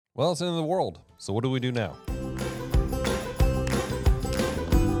Well, it's the end of the world. So what do we do now?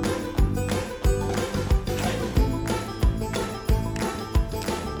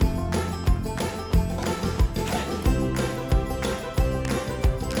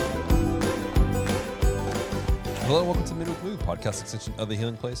 Hello and welcome to Midweek Move, podcast extension of The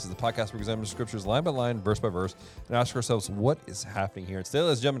Healing Place. This is the podcast where we examine the scriptures line by line, verse by verse, and ask ourselves what is happening here. And today,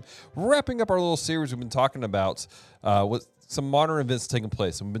 ladies and gentlemen, wrapping up our little series we've been talking about what some modern events taking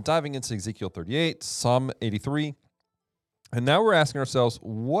place. And we've been diving into Ezekiel 38, Psalm 83, and now we're asking ourselves,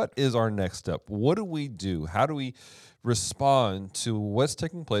 what is our next step? What do we do? How do we respond to what's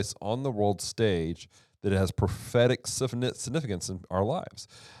taking place on the world stage that has prophetic significance in our lives?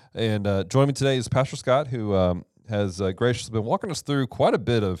 And joining me today is Pastor Scott, who has graciously been walking us through quite a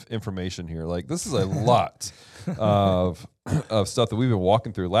bit of information here. Like, this is a lot of stuff that we've been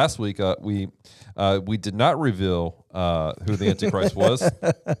walking through. Last week, we did not reveal who the Antichrist was.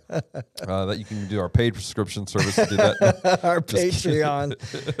 That you can do our paid subscription service to do that. Our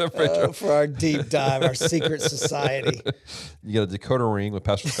Patreon for our deep dive, our secret society. You get a decoder ring with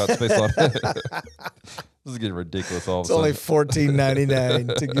Pastor Scott's face on it. This is getting ridiculous all of a sudden. It's only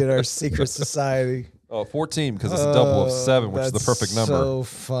 $14.99 to get our secret society. Oh, 14 because it's a double of 7, which is the perfect number. So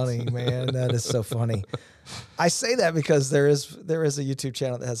funny, man. That is so funny. I say that because there is a YouTube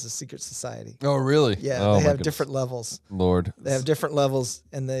channel that has a secret society. Oh, really? Yeah, they have different levels. Lord. They have different levels,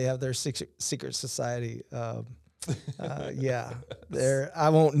 and they have their secret society. Yeah. I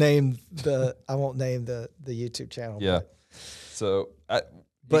won't name the YouTube channel. Yeah. So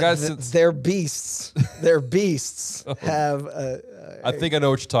they're beasts. Their beasts have. I think I know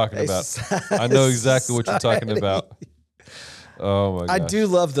what you're talking about. I know exactly what you're talking about. Oh my gosh. I do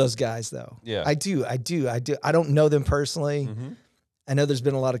love those guys, though. Yeah, I do. I don't know them personally. Mm-hmm. I know there's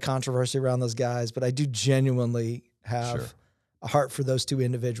been a lot of controversy around those guys, but I do genuinely have a heart for those two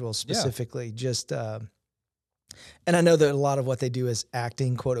individuals specifically. Yeah. Just, and I know that a lot of what they do is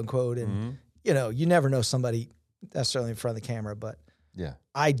acting, quote unquote, and you never know somebody necessarily in front of the camera, but. Yeah,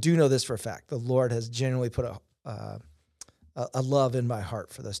 I do know this for a fact. The Lord has genuinely put a love in my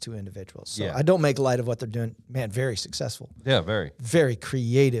heart for those two individuals. So I don't make light of what they're doing. Man, very successful. Yeah, very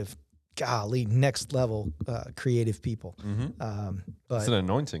creative. Golly, next level creative people. Mm-hmm. But it's an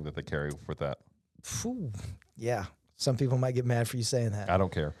anointing that they carry with that. Yeah, some people might get mad for you saying that. I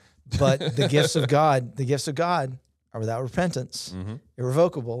don't care. But the gifts of God are without repentance,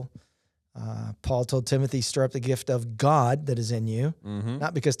 irrevocable. Paul told Timothy, stir up the gift of God that is in you,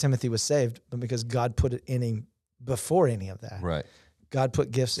 not because Timothy was saved, but because God put it in him before any of that. Right. God put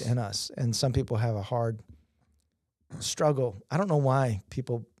gifts in us, and some people have a hard struggle. I don't know why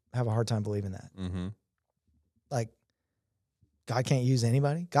people have a hard time believing that. Mm-hmm. Like, God can't use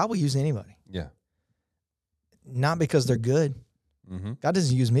anybody. God will use anybody. Yeah. Not because they're good. Mm-hmm. God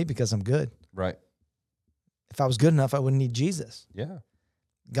doesn't use me because I'm good. Right. If I was good enough, I wouldn't need Jesus. Yeah.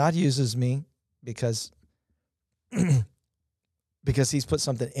 God uses me because he's put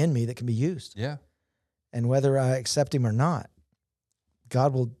something in me that can be used. Yeah. And whether I accept him or not,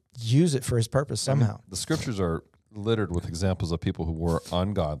 God will use it for his purpose somehow. The scriptures are littered with examples of people who were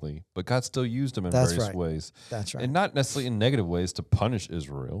ungodly, but God still used them in various ways. That's right. And not necessarily in negative ways to punish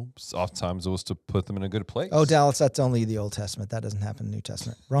Israel. Oftentimes it was to put them in a good place. Oh, Dallas, that's only the Old Testament. That doesn't happen in the New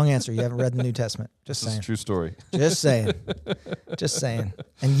Testament. Wrong answer. You haven't read the New Testament. Just saying. It's a true story. Just saying. Just saying.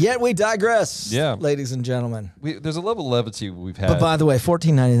 And yet we digress, ladies and gentlemen. There's a level of levity we've had. But by the way,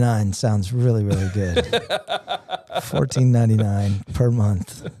 $14.99 sounds really, really good. $14.99 per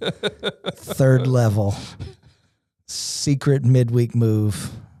month. Third level. Secret Midweek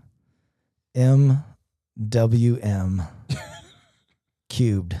Move, MWM,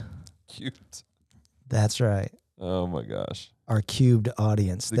 cubed. Cubed. That's right. Oh my gosh. Our cubed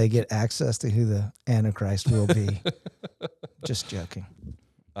audience. They get access to who the Antichrist will be. Just joking.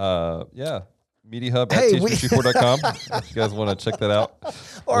 Yeah. MediaHub at teachmetree4.com if you guys want to check that out.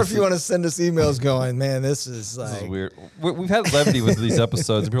 Or if you want to send us emails going, man, this is weird. We've had levity with these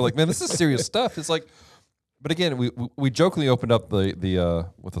episodes, and people are like, man, this is serious stuff. It's like, but again, we jokingly opened up the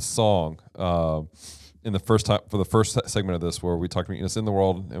with a song in the first time for the first segment of this, where we talked about it's in the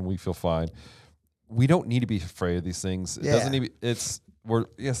world and we feel fine. We don't need to be afraid of these things. It doesn't need. This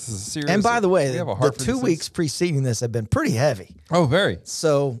is serious. And by the way, we have a heart the 2 weeks preceding this have been pretty heavy. Oh, very.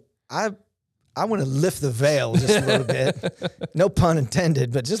 So I want to lift the veil just a little bit. No pun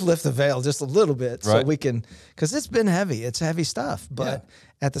intended, but just lift the veil just a little bit so we can, because it's been heavy. It's heavy stuff. But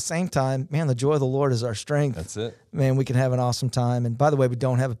at the same time, man, the joy of the Lord is our strength. That's it. Man, we can have an awesome time. And by the way, we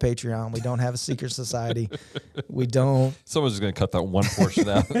don't have a Patreon. We don't have a secret society. We don't. Someone's just going to cut that one portion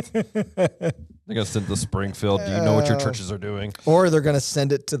out. They're going to send it to Springfield. Do you know what your churches are doing? Or they're going to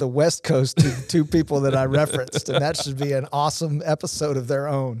send it to the West Coast to the two people that I referenced. And that should be an awesome episode of their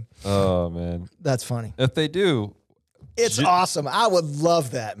own. Oh, man. That's funny. If they do... It's awesome. I would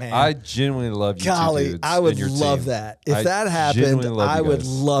love that, man. I genuinely love you Golly, two dudes. I would and your love team. that. If that happened, I would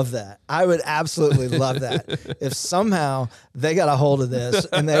love that. I would absolutely love that. If somehow they got a hold of this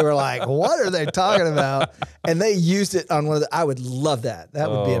and they were like, what are they talking about? And they used it on one of the, I would love that. That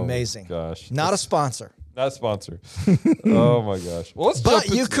would be amazing. Gosh. Not a sponsor. Not a sponsor. Oh my gosh. Well, but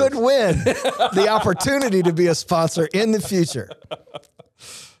you could win the opportunity to be a sponsor in the future.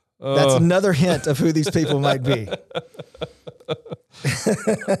 That's another hint of who these people might be.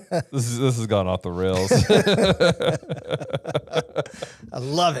 This has gone off the rails. I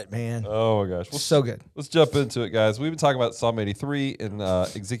love it, man. Oh my gosh. Well, so good. Let's jump into it, guys. We've been talking about Psalm 83 and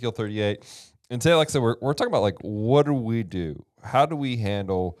Ezekiel 38. And today, like I said, we're talking about like, what do we do? How do we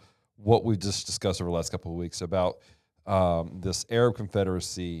handle what we just discussed over the last couple of weeks about this Arab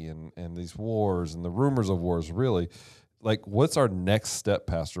Confederacy and these wars and the rumors of wars, really? Like, what's our next step,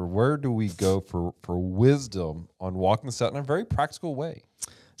 Pastor? Where do we go for wisdom on walking this out in a very practical way?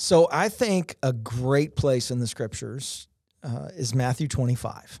 So I think a great place in the scriptures is Matthew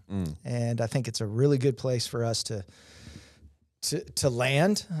 25. And I think it's a really good place for us to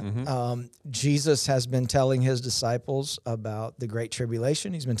land. Mm-hmm. Jesus has been telling his disciples about the Great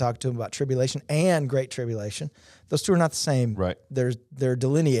Tribulation. He's been talking to them about tribulation and Great Tribulation. Those two are not the same. Right. They're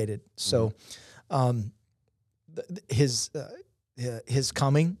delineated. So his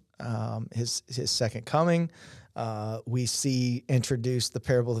coming, his second coming, we see introduced the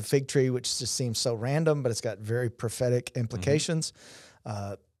parable of the fig tree, which just seems so random, but it's got very prophetic implications.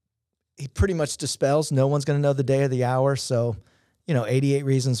 He pretty much dispels, no one's going to know the day or the hour. So, 88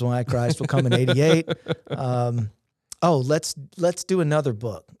 reasons why Christ will come in 88. Let's do another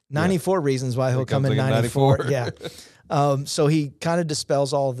book. 94 reasons why he'll come in 94. Yeah. So he kind of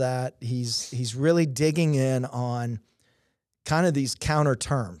dispels all of that. He's really digging in on kind of these counter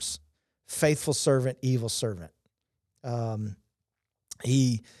terms: faithful servant, evil servant.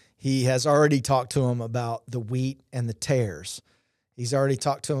 He has already talked to him about the wheat and the tares. He's already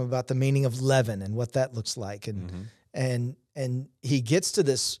talked to him about the meaning of leaven and what that looks like. And he gets to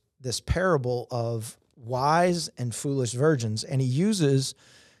this parable of wise and foolish virgins, and he uses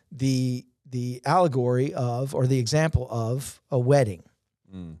the allegory of, or the example of, a wedding.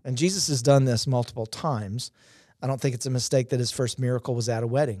 And Jesus has done this multiple times. I don't think it's a mistake that his first miracle was at a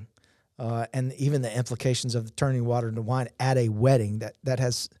wedding. And even the implications of turning water into wine at a wedding, that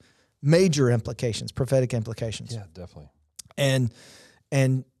has major implications, prophetic implications. Yeah, definitely. And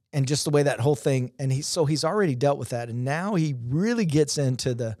just the way that whole thing, and he's already dealt with that. And now he really gets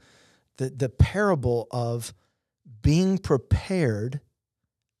into the parable of being prepared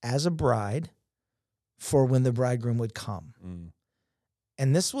as a bride for when the bridegroom would come.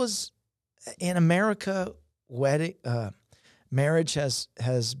 And this was, in America, marriage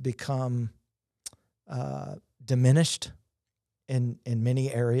has become diminished in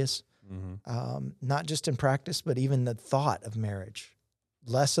many areas, not just in practice, but even the thought of marriage.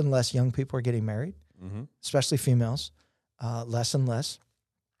 Less and less young people are getting married, especially females. Less and less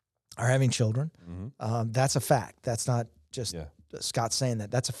are having children. That's a fact. That's not just Scott saying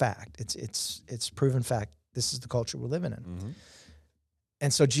that. That's a fact. It's proven fact. This is the culture we're living in.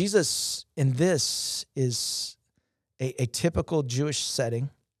 And so Jesus in this is a typical Jewish setting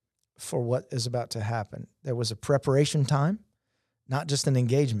for what is about to happen. There was a preparation time, not just an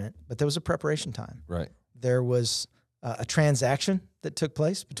engagement, but there was a preparation time. Right. There was a transaction that took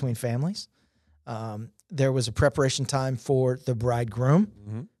place between families. There was a preparation time for the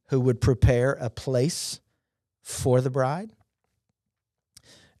bridegroom who would prepare a place for the bride.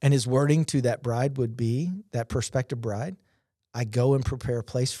 And his wording to that bride would be, that prospective bride, I go and prepare a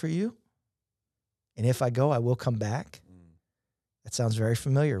place for you. And if I go, I will come back. That sounds very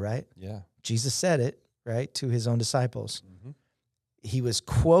familiar, right? Yeah. Jesus said it, right, to his own disciples. He was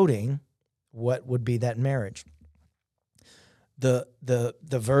quoting what would be that marriage. The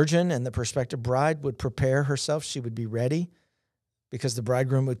virgin and the prospective bride would prepare herself. She would be ready because the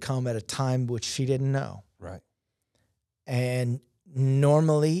bridegroom would come at a time which she didn't know. Right. And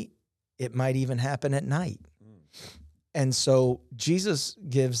normally it might even happen at night. And so Jesus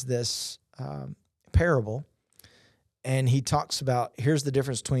gives this parable, and he talks about, here's the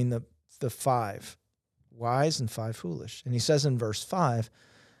difference between the 5 wise and 5 foolish. And he says in verse 5,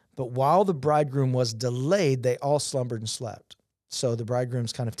 but while the bridegroom was delayed, they all slumbered and slept. So the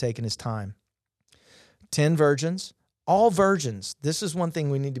bridegroom's kind of taking his time. 10 virgins, all virgins. This is one thing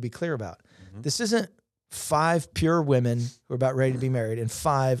we need to be clear about. Mm-hmm. This isn't 5 pure women who are about ready to be married and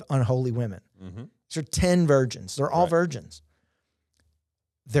 5 unholy women. Mm-hmm. These are 10 virgins. They're all virgins.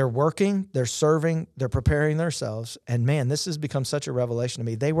 They're working, they're serving, they're preparing themselves. And man, this has become such a revelation to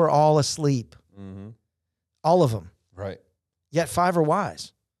me. They were all asleep. Mm-hmm. All of them. Right. Yet 5 are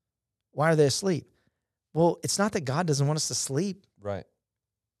wise. Why are they asleep? Well, it's not that God doesn't want us to sleep. Right.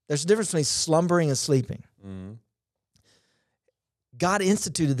 There's a difference between slumbering and sleeping. Mm-hmm. God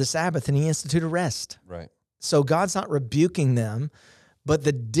instituted the Sabbath and he instituted rest. Right. So God's not rebuking them, but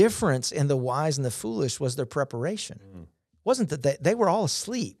the difference in the wise and the foolish was their preparation. Mm. It wasn't that they were all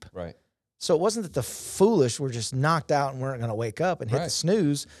asleep. Right. So it wasn't that the foolish were just knocked out and weren't going to wake up and hit the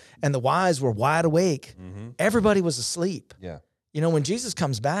snooze, and the wise were wide awake. Mm-hmm. Everybody was asleep. Yeah. You know, when Jesus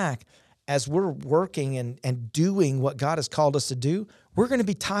comes back, as we're working and doing what God has called us to do, we're going to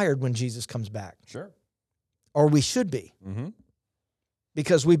be tired when Jesus comes back. Sure. Or we should be. Mm-hmm.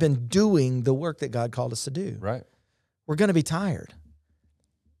 Because we've been doing the work that God called us to do. Right. We're going to be tired,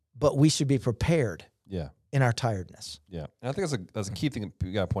 but we should be prepared. Yeah. In our tiredness. Yeah. And I think that's a key thing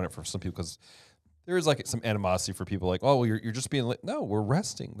you got to point out for some people, because there is like some animosity for people like, oh, well, you're just being late. No, we're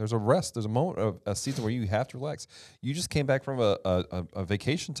resting. There's a rest. There's a moment of a season where you have to relax. You just came back from a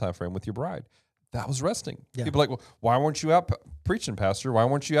vacation time frame with your bride. That was resting. Yeah. People are like, well, why weren't you out preaching, Pastor? Why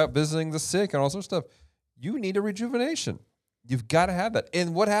weren't you out visiting the sick and all sorts of stuff? You need a rejuvenation. You've got to have that.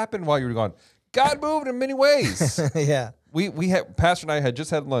 And what happened while you were gone? God moved in many ways. Yeah. We had Pastor and I had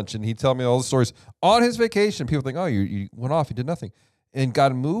just had lunch, and he told me all the stories on his vacation. People think, oh, you went off, you did nothing, and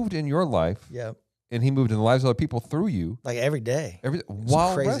God moved in your life. Yeah, and He moved in the lives of other people through you, like every day,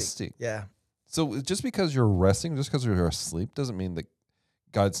 while resting. Yeah. So just because you're resting, just because you're asleep, doesn't mean that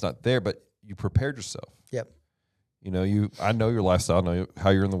God's not there. But you prepared yourself. Yep. You know, I know your lifestyle. I know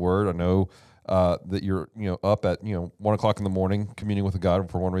how you're in the Word. I know that you're up at 1 o'clock in the morning communing with God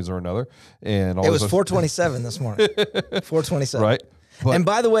for one reason or another, and all it was 4:27 this morning. 4:27, right? But, and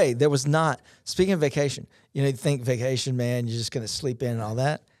by the way, there was not. Speaking of vacation, you think vacation, man, you're just going to sleep in and all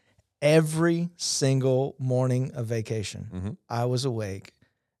that. Every single morning of vacation, mm-hmm. I was awake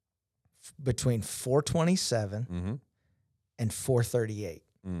between 4:27 mm-hmm. and 4:38.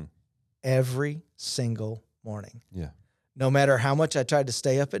 Mm. Every single morning. Yeah. No matter how much I tried to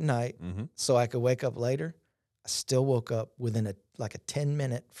stay up at night mm-hmm. so I could wake up later, I still woke up within a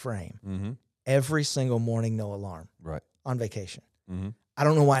 10-minute frame. Mm-hmm. Every single morning, no alarm. Right. On vacation. Mm-hmm. I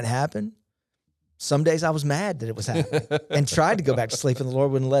don't know why it happened. Some days I was mad that it was happening and tried to go back to sleep, and the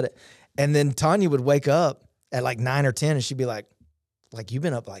Lord wouldn't let it. And then Tanya would wake up at like 9 or 10, and she'd be like, you've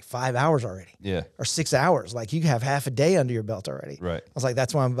been up like 5 hours already. Yeah. Or 6 hours. Like you have half a day under your belt already. Right. I was like,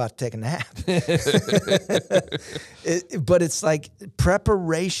 that's why I'm about to take a nap. But it's like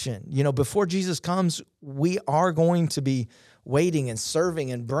preparation. Before Jesus comes, we are going to be waiting and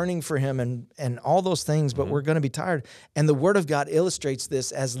serving and burning for him and all those things, but we're going to be tired. And the Word of God illustrates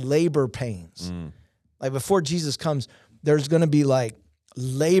this as labor pains. Mm. Like before Jesus comes, there's going to be like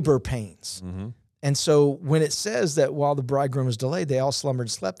labor pains. Mm-hmm. And so when it says that while the bridegroom was delayed, they all slumbered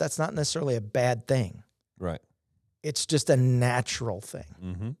and slept, that's not necessarily a bad thing. Right. It's just a natural thing.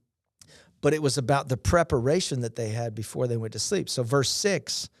 Mm-hmm. But it was about the preparation that they had before they went to sleep. So verse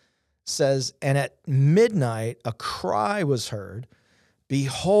 6 says, and at midnight a cry was heard,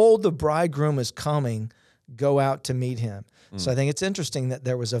 behold, the bridegroom is coming, go out to meet him. Mm. So I think it's interesting that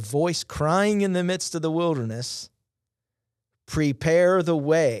there was a voice crying in the midst of the wilderness, prepare the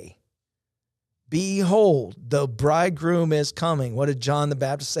way. Behold, the bridegroom is coming. What did John the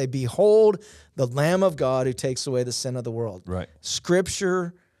Baptist say? Behold, the Lamb of God who takes away the sin of the world. Right.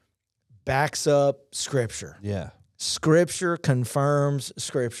 Scripture backs up Scripture. Yeah. Scripture confirms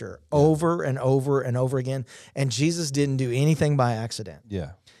Scripture over and over and over again. And Jesus didn't do anything by accident.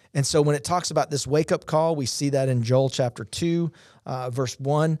 Yeah. And so when it talks about this wake-up call, we see that in Joel chapter 2, verse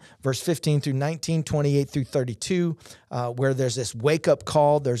 1, verse 15 through 19, 28 through 32, where there's this wake-up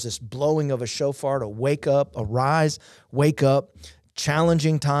call. There's this blowing of a shofar to wake up, arise, wake up.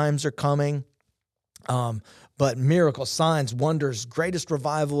 Challenging times are coming. But miracles, signs, wonders, greatest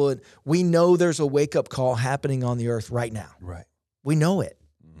revival. We know there's a wake-up call happening on the earth right now. Right. We know it.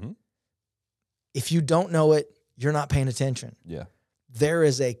 Mm-hmm. If you don't know it, you're not paying attention. Yeah. There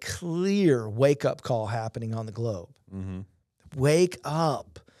is a clear wake-up call happening on the globe. Mm-hmm. Wake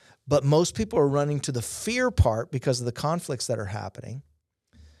up. But most people are running to the fear part because of the conflicts that are happening,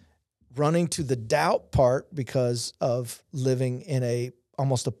 running to the doubt part because of living in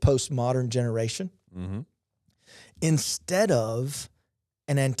almost a postmodern generation, mm-hmm. instead of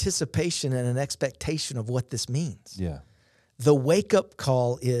an anticipation and an expectation of what this means. Yeah. the wake-up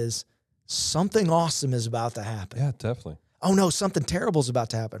call is something awesome is about to happen. Yeah, definitely. Oh, no, something terrible is about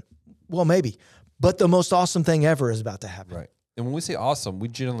to happen. Well, maybe. But the most awesome thing ever is about to happen. Right. And when we say awesome, we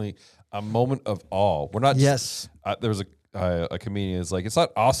generally, a moment of awe. We're not just, there was a comedian is like, it's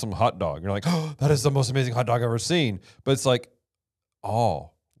not awesome hot dog. You're like, oh, that is the most amazing hot dog I've ever seen. But it's like awe,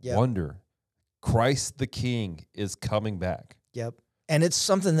 wonder. Christ the King is coming back. Yep. And it's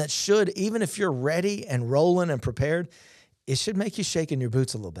something that should, even if you're ready and rolling and prepared, it should make you shake in your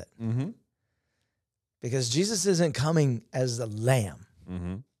boots a little bit. Mm-hmm. Because Jesus isn't coming as the lamb.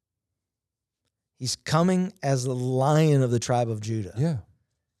 Mm-hmm. He's coming as the Lion of the tribe of Judah. Yeah.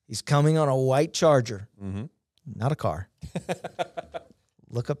 He's coming on a white charger, not a car.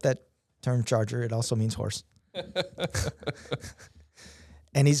 Look up that term charger. It also means horse.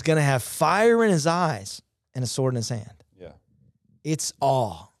 And he's going to have fire in his eyes and a sword in his hand. Yeah. It's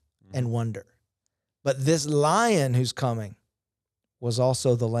awe and wonder. But this lion who's coming was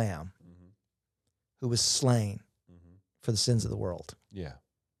also the lamb who was slain for the sins of the world. Yeah.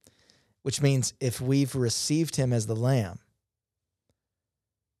 Which means if we've received him as the lamb,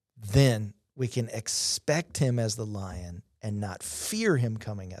 then we can expect him as the lion and not fear him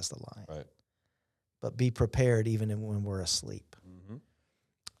coming as the lion. Right. But be prepared even when we're asleep.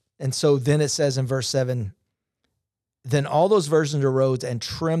 And so then it says in verse 7, then all those virgins arose and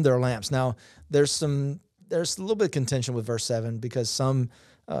trimmed their lamps. Now, there's a little bit of contention with verse 7 because some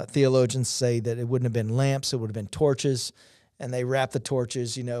theologians say that it wouldn't have been lamps, it would have been torches. And they wrap the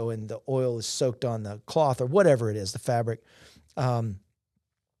torches, and the oil is soaked on the cloth or whatever it is, the fabric.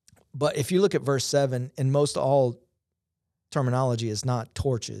 But if you look at verse 7, in most all terminology is not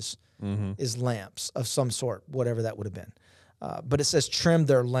torches, is lamps of some sort, whatever that would have been. But it says trim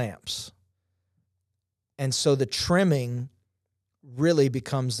their lamps. And so the trimming really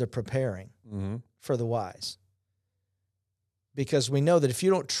becomes the preparing for the wise. Because we know that if you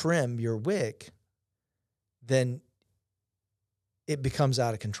don't trim your wick, then it becomes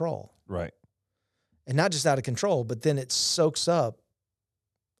out of control. Right. And not just out of control, but then it soaks up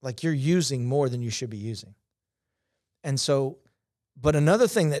like you're using more than you should be using. And so, but another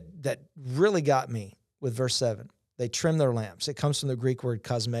thing that really got me with verse 7, they trim their lamps. It comes from the Greek word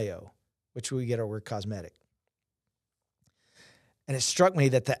kosmeo, which we get our word cosmetic. And it struck me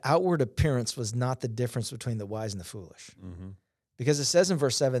that the outward appearance was not the difference between the wise and the foolish. Because it says in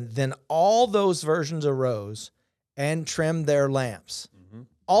verse 7, then all those virgins arose and trimmed their lamps.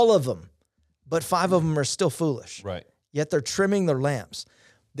 All of them. But 5 of them are still foolish. Right. Yet they're trimming their lamps.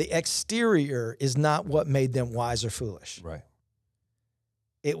 The exterior is not what made them wise or foolish. Right.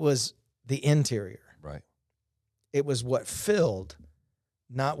 It was the interior. Right. It was what filled,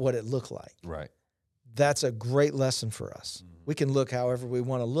 not what it looked like. Right. That's a great lesson for us. We can look however we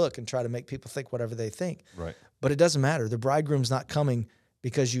want to look and try to make people think whatever they think. Right. But it doesn't matter. The bridegroom's not coming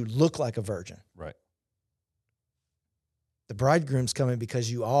because you look like a virgin. Right. The bridegroom's coming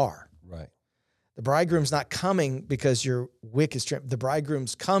because you are. Right. The bridegroom's not coming because your wick is trimmed. The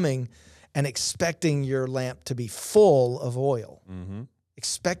bridegroom's coming and expecting your lamp to be full of oil.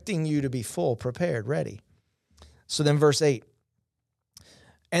 Expecting you to be full, prepared, ready. So then verse 8,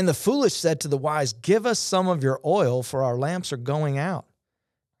 and the foolish said to the wise, give us some of your oil, for our lamps are going out.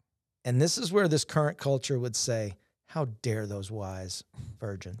 And this is where this current culture would say, how dare those wise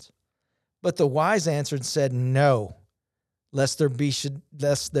virgins? But the wise answered and said, no, lest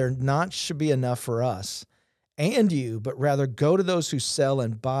there not should be enough for us and you, but rather go to those who sell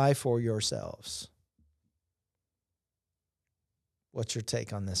and buy for yourselves. What's your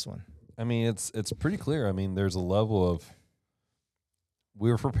take on this one? I mean, it's pretty clear. I mean, there's a level of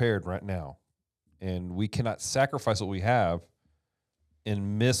we're prepared right now, and we cannot sacrifice what we have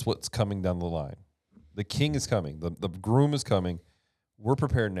and miss what's coming down the line. The king is coming. The groom is coming. We're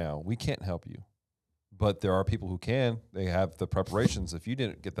prepared now. We can't help you. But there are people who can. They have the preparations. If you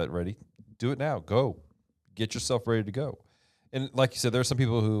didn't get that ready, do it now. Go. Get yourself ready to go. And like you said, there are some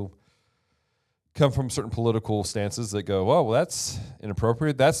people who come from certain political stances that go, oh, well, that's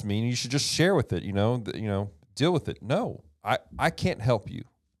inappropriate. That's mean. You should just share with it, deal with it. No, I can't help you.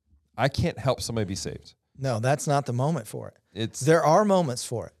 I can't help somebody be saved. No, that's not the moment for it. There there are moments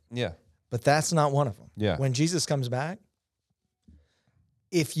for it. Yeah. But that's not one of them. Yeah. When Jesus comes back,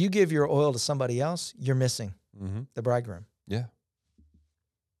 if you give your oil to somebody else, you're missing the bridegroom. Yeah.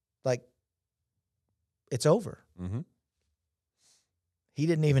 Like, it's over. He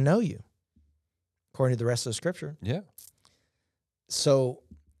didn't even know you, according to the rest of the scripture. Yeah. So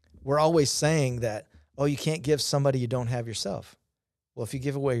we're always saying that, oh, you can't give somebody you don't have yourself. Well, if you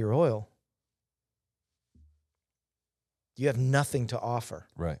give away your oil, you have nothing to offer.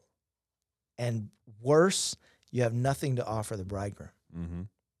 Right. And worse, you have nothing to offer the bridegroom. Mm-hmm.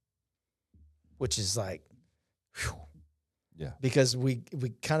 Which is like, whew. Yeah. Because we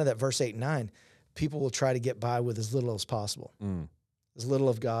kind of that verse 8 and 9, people will try to get by with as little as possible, as little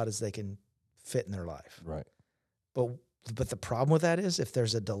of God as they can fit in their life. Right. But the problem with that is if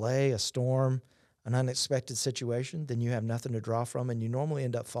there's a delay, a storm, an unexpected situation, then you have nothing to draw from, and you normally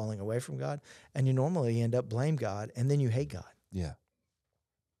end up falling away from God, and you normally end up blame God, and then you hate God. Yeah.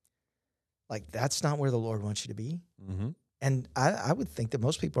 Like, that's not where the Lord wants you to be. Mm-hmm. And I would think that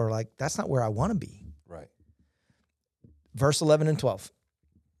most people are like, that's not where I want to be. Right. Verse 11 and 12.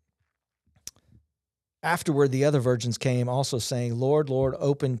 Afterward, the other virgins came also saying, Lord, Lord,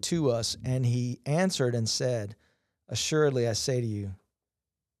 open to us. And he answered and said, assuredly, I say to you,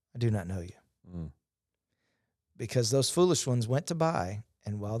 I do not know you. Because those foolish ones went to buy,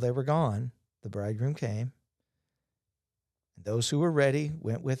 and while they were gone, the bridegroom came. And those who were ready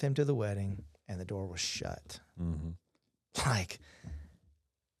went with him to the wedding, and the door was shut. Mm-hmm. Like,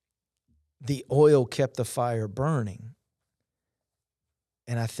 the oil kept the fire burning.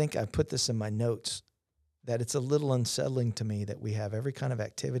 And I think I put this in my notes, that it's a little unsettling to me that we have every kind of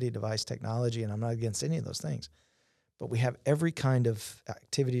activity, device, technology, and I'm not against any of those things, but we have every kind of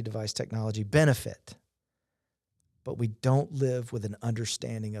activity, device, technology benefit, but we don't live with an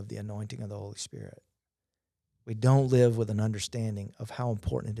understanding of the anointing of the Holy Spirit. We don't live with an understanding of how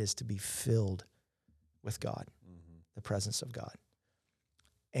important it is to be filled with God, the presence of God.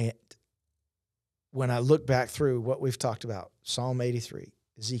 And when I look back through what we've talked about, Psalm 83,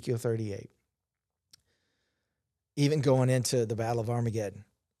 Ezekiel 38, even going into the Battle of Armageddon,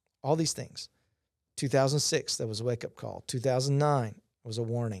 all these things. 2006, there was a wake-up call. 2009 was a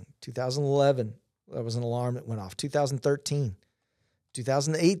warning. 2011, there was an alarm that went off. 2013,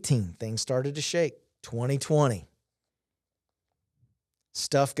 2018, things started to shake. 2020,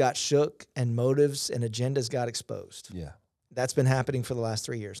 stuff got shook and motives and agendas got exposed. Yeah. That's been happening for the last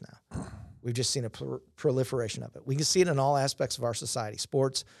 3 years now. We've just seen a proliferation of it. We can see it in all aspects of our society: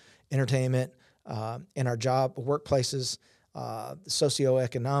 sports, entertainment, in our job, workplaces,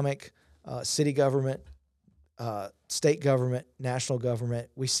 socioeconomic, city government, state government, national government.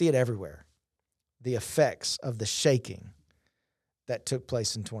 We see it everywhere. The effects of the shaking that took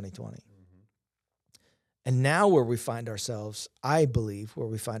place in 2020. And now where we find ourselves, I believe where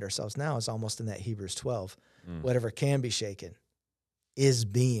we find ourselves now is almost in that Hebrews 12. Whatever can be shaken is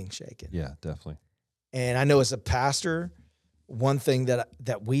being shaken. Yeah, definitely. And I know as a pastor, one thing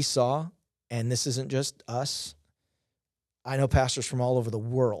that we saw, and this isn't just us, I know pastors from all over the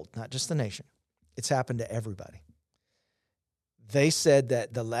world, not just the nation. It's happened to everybody. They said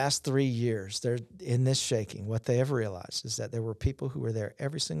that the last 3 years, they're in this shaking, what they have realized is that there were people who were there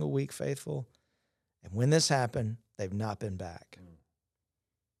every single week faithful, and when this happened, they've not been back.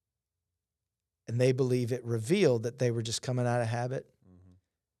 And they believe it revealed that they were just coming out of habit.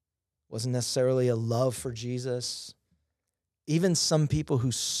 Wasn't necessarily a love for Jesus. Even some people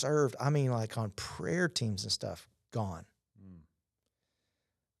who served, I mean, like on prayer teams and stuff, gone.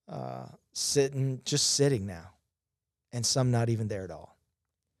 Sitting now. And some not even there at all.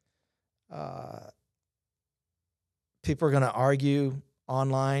 People are going to argue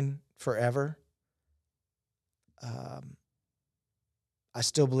online forever. I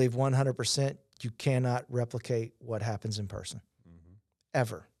still believe 100% you cannot replicate what happens in person.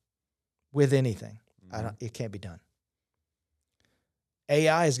 Ever. With anything. It can't be done.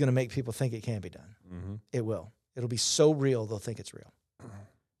 AI is going to make people think it can be done. It will. It'll be so real, they'll think it's real.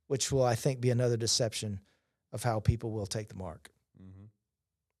 Which will, I think, be another deception of how people will take the mark.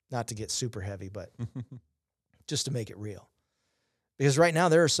 Not to get super heavy, but just to make it real. Because right now,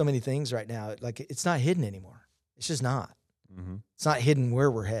 there are so many things right now, like it's not hidden anymore. It's just not. It's not hidden where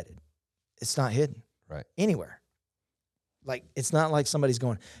we're headed. It's not hidden. Right. Anywhere. Like, it's not like somebody's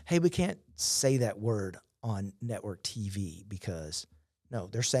going, hey, we can't say that word on network TV because, no,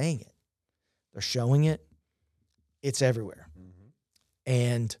 they're saying it. They're showing it. It's everywhere.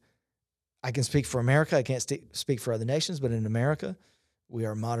 And I can speak for America. I can't speak for other nations, but in America, we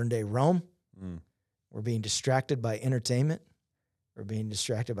are modern day Rome. We're being distracted by entertainment. We're being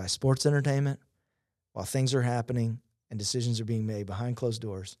distracted by sports entertainment while things are happening and decisions are being made behind closed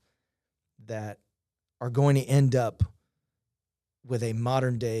doors that are going to end up with a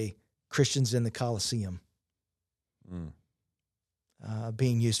modern day Christians in the Colosseum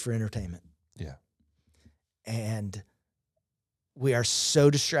being used for entertainment. Yeah. And we are so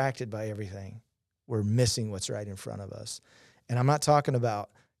distracted by everything, we're missing what's right in front of us. And I'm not talking about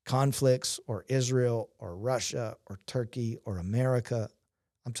conflicts or Israel or Russia or Turkey or America.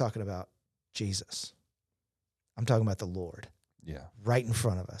 I'm talking about Jesus. I'm talking about the Lord. Yeah. Right in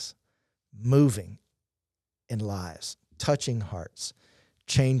front of us, moving in lives, touching hearts,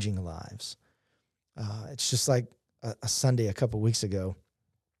 changing lives. It's just like a Sunday a couple weeks ago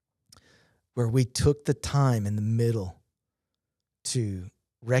where we took the time in the middle to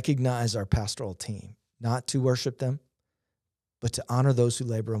recognize our pastoral team, not to worship them, but to honor those who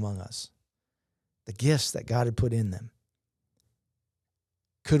labor among us, the gifts that God had put in them.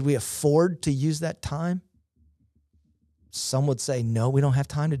 Could we afford to use that time? Some would say, no, we don't have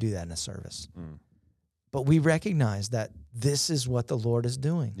time to do that in a service. But we recognize that this is what the Lord is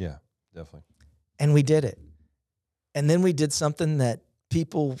doing. Yeah, definitely. And we did it. And then we did something that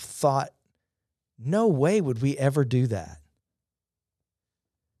people thought, no way would we ever do that.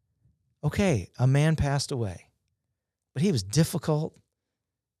 Okay, a man passed away, but he was difficult,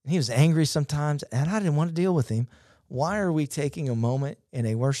 and he was angry sometimes, and I didn't want to deal with him. Why are we taking a moment in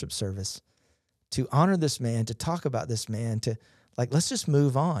a worship service to honor this man, to talk about this man, to let's just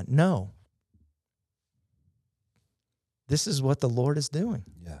move on? No. This is what the Lord is doing.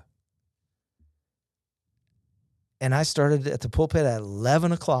 Yeah. And I started at the pulpit at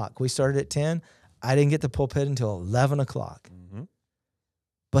 11 o'clock. We started at 10. I didn't get the pulpit until 11 o'clock. Mm-hmm.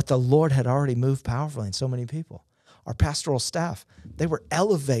 But the Lord had already moved powerfully in so many people. Our pastoral staff, they were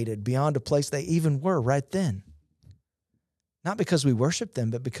elevated beyond a place they even were right then. Not because we worshiped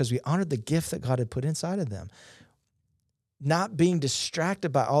them, but because we honored the gift that God had put inside of them. Not being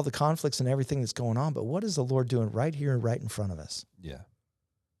distracted by all the conflicts and everything that's going on, but what is the Lord doing right here and right in front of us? Yeah.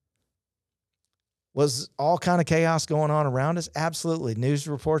 Was all kind of chaos going on around us? Absolutely. News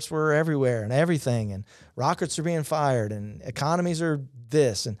reports were everywhere and everything, and rockets are being fired, and economies are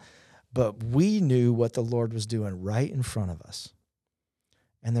this. But we knew what the Lord was doing right in front of us.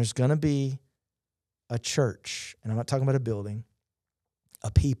 And there's going to be a church, and I'm not talking about a building,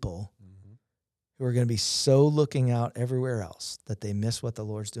 a people who are going to be so looking out everywhere else that they miss what the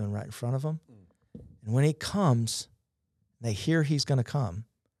Lord's doing right in front of them. And when he comes, they hear he's going to come,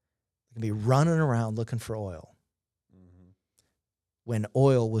 they're going to be running around looking for oil when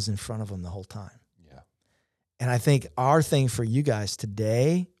oil was in front of them the whole time. Yeah. And I think our thing for you guys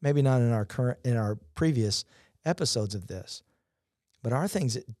today, maybe not in our previous episodes of this, but our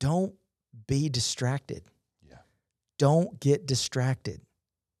things, don't be distracted. Yeah. Don't get distracted.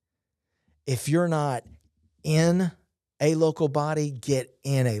 If you're not in a local body, get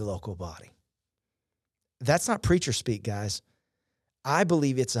in a local body. That's not preacher speak, guys. I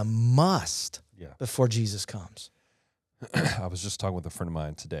believe it's a must before Jesus comes. I was just talking with a friend of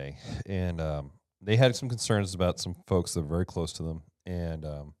mine today, and they had some concerns about some folks that are very close to them, and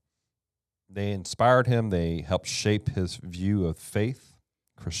they inspired him. They helped shape his view of faith,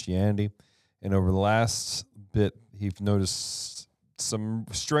 Christianity, and over the last bit, he's noticed some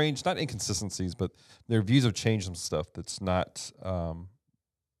strange, not inconsistencies, but their views have changed some stuff that's not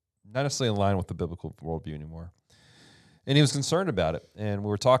necessarily in line with the biblical worldview anymore. And he was concerned about it, and we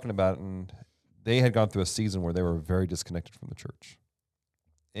were talking about it, and they had gone through a season where they were very disconnected from the church.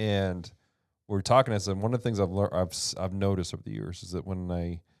 And we were talking, I said, one of the things I've noticed over the years is that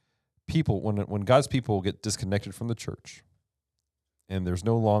when God's people get disconnected from the church, and there's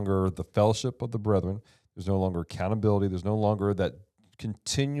no longer the fellowship of the brethren, there's no longer accountability, there's no longer that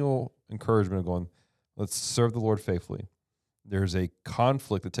continual encouragement of going, let's serve the Lord faithfully. There's a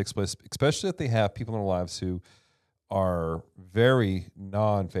conflict that takes place, especially if they have people in their lives who are very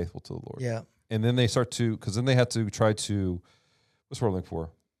non-faithful to the Lord. Yeah. And then they start to, because then they have to try to, what's the word I'm looking for?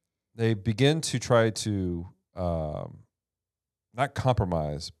 They begin to try to not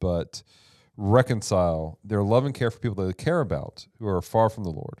compromise, but reconcile their love and care for people that they care about who are far from the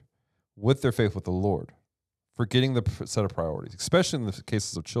Lord with their faith with the Lord, forgetting the set of priorities, especially in the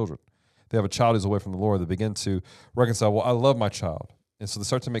cases of children. They have a child who's away from the Lord. They begin to reconcile, well, I love my child. And so they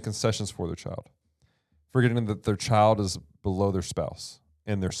start to make concessions for their child, forgetting that their child is below their spouse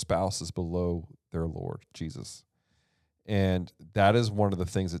and their spouse is below their Lord, Jesus. And that is one of the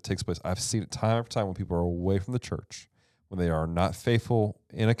things that takes place. I've seen it time after time when people are away from the church, when they are not faithful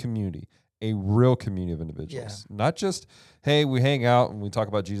in a community, a real community of individuals. Yeah. Not just, hey, we hang out and we talk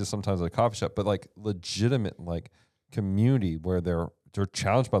about Jesus sometimes at a coffee shop, but like legitimate community where they're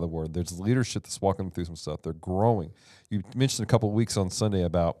challenged by the word. There's leadership that's walking them through some stuff. They're growing. You mentioned a couple of weeks on Sunday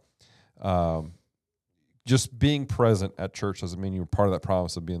about just being present at church doesn't mean you're part of that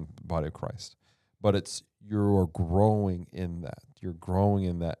promise of being the body of Christ, but it's you're growing in that. You're growing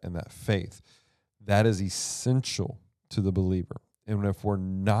in that faith. That is essential to the believer. And if we're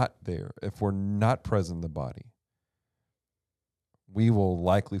not there, if we're not present in the body, we will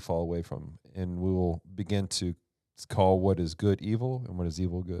likely fall away from, and we will begin to call what is good evil and what is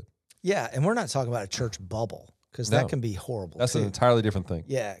evil good. Yeah, and we're not talking about a church bubble. because that can be horrible. That's too. an entirely different thing.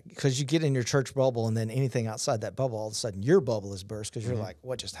 Yeah, because you get in your church bubble, and then anything outside that bubble, all of a sudden your bubble is burst because you're like,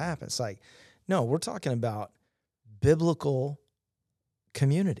 what just happened? It's like, no, we're talking about biblical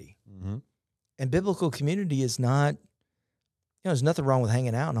community. And biblical community is not, there's nothing wrong with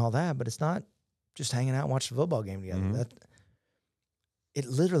hanging out and all that, but it's not just hanging out and watching a football game together. It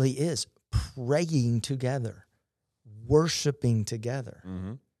literally is praying together, worshiping together,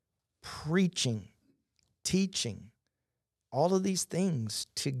 preaching, teaching, all of these things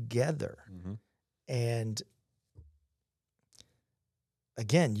together. And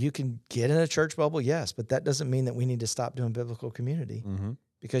again, you can get in a church bubble, yes, but that doesn't mean that we need to stop doing biblical community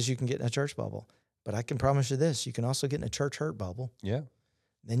because you can get in a church bubble. But I can promise you this, you can also get in a church hurt bubble. Yeah.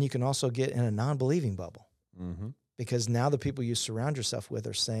 Then you can also get in a non-believing bubble because now the people you surround yourself with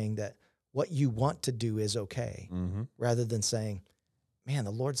are saying that what you want to do is okay rather than saying, man,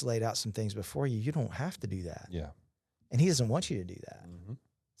 the Lord's laid out some things before you. You don't have to do that. Yeah. And he doesn't want you to do that.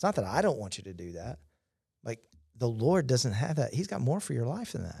 It's not that I don't want you to do that. Like the Lord doesn't have that. He's got more for your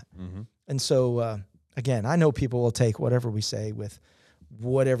life than that. And so, again, I know people will take whatever we say with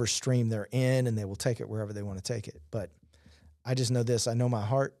whatever stream they're in, and they will take it wherever they want to take it. But I just know this. I know my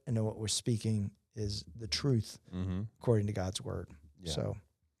heart. I know what we're speaking is the truth according to God's word. Yeah. So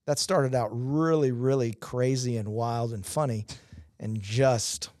that started out really, really crazy and wild and funny. And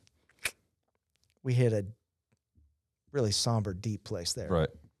just, we hit a really somber, deep place there. Right.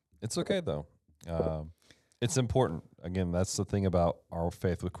 It's okay, though. It's important. Again, that's the thing about our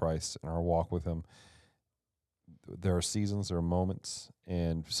faith with Christ and our walk with him. There are seasons, there are moments,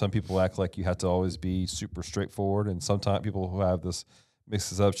 and some people act like you have to always be super straightforward, and sometimes people who have this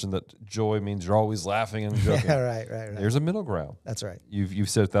misconception that joy means you're always laughing and joking. Yeah, right. There's a middle ground. That's right. You've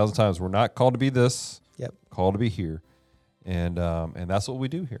said 1,000 times, we're not called to be this. Yep. Called to be here. And that's what we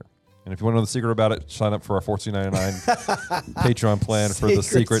do here. And if you want to know the secret about it, sign up for our $14.99 Patreon plan for the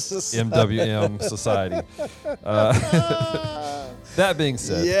secret MWM Society. That being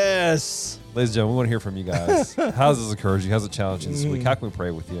said, yes, ladies and gentlemen, we want to hear from you guys. How does this encourage you? How's it challenge you this week? How can we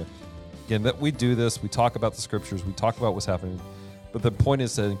pray with you? Again, that we do this, we talk about the scriptures, we talk about what's happening, but the point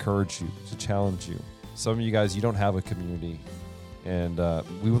is to encourage you, to challenge you. Some of you guys, you don't have a community, and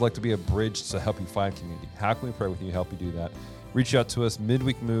we would like to be a bridge to help you find community. How can we pray with you, help you do that? Reach out to us.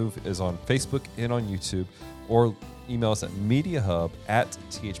 Midweek Move is on Facebook and on YouTube, or email us at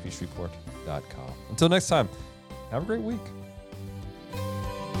mediahub@thpshreveport.com. Until next time, have a great week.